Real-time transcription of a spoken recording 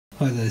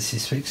whether this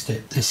has fixed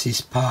it. This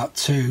is part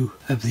 2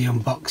 of the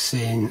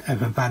unboxing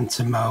of a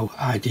Bantamo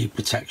ID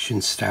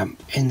protection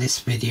stamp. In this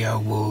video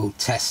we'll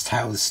test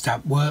how the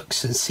stamp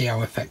works and see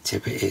how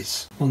effective it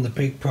is. One of the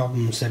big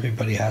problems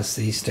everybody has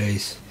these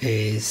days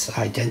is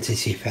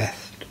identity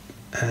theft.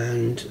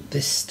 And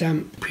this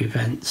stamp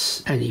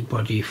prevents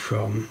anybody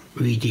from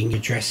reading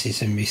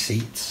addresses and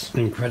receipts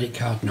and credit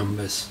card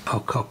numbers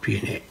or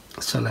copying it.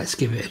 So let's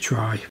give it a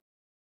try.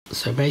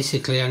 So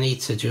basically I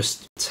need to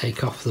just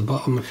take off the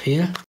bottom of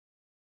here.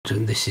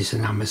 And this is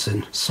an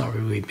Amazon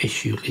 "Sorry we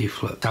miss you"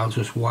 leaflet. I'll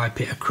just wipe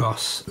it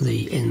across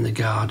the "In the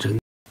Garden."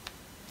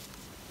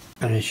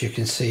 And as you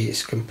can see,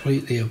 it's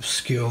completely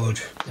obscured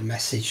the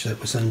message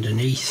that was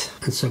underneath.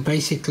 And so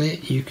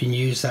basically you can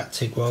use that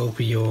to go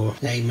over your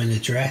name and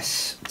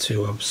address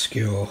to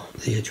obscure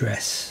the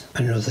address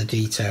and other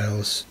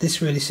details.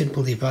 This really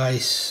simple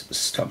device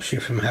stops you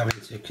from having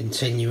to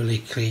continually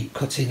keep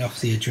cutting off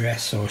the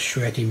address or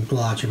shredding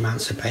large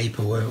amounts of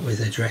paperwork with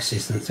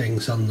addresses and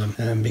things on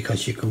them,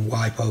 because you can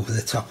wipe over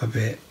the top of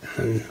it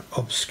and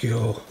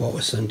obscure what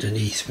was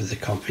underneath with a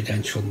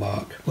confidential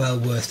mark. Well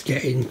worth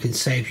getting, can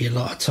save you a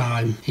lot of time.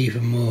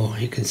 Even more,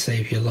 it can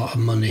save you a lot of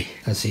money,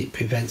 as it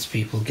prevents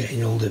people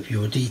getting hold of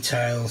your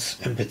details,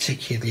 and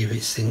particularly if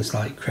it's things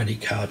like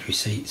credit card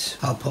receipts.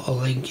 I'll put a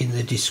link in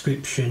the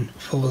description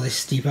for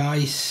this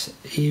device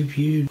if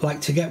you'd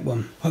like to get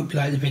one. Hope you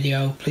like the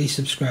video. Please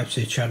subscribe to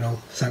the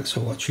channel. Thanks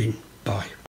for watching. Bye.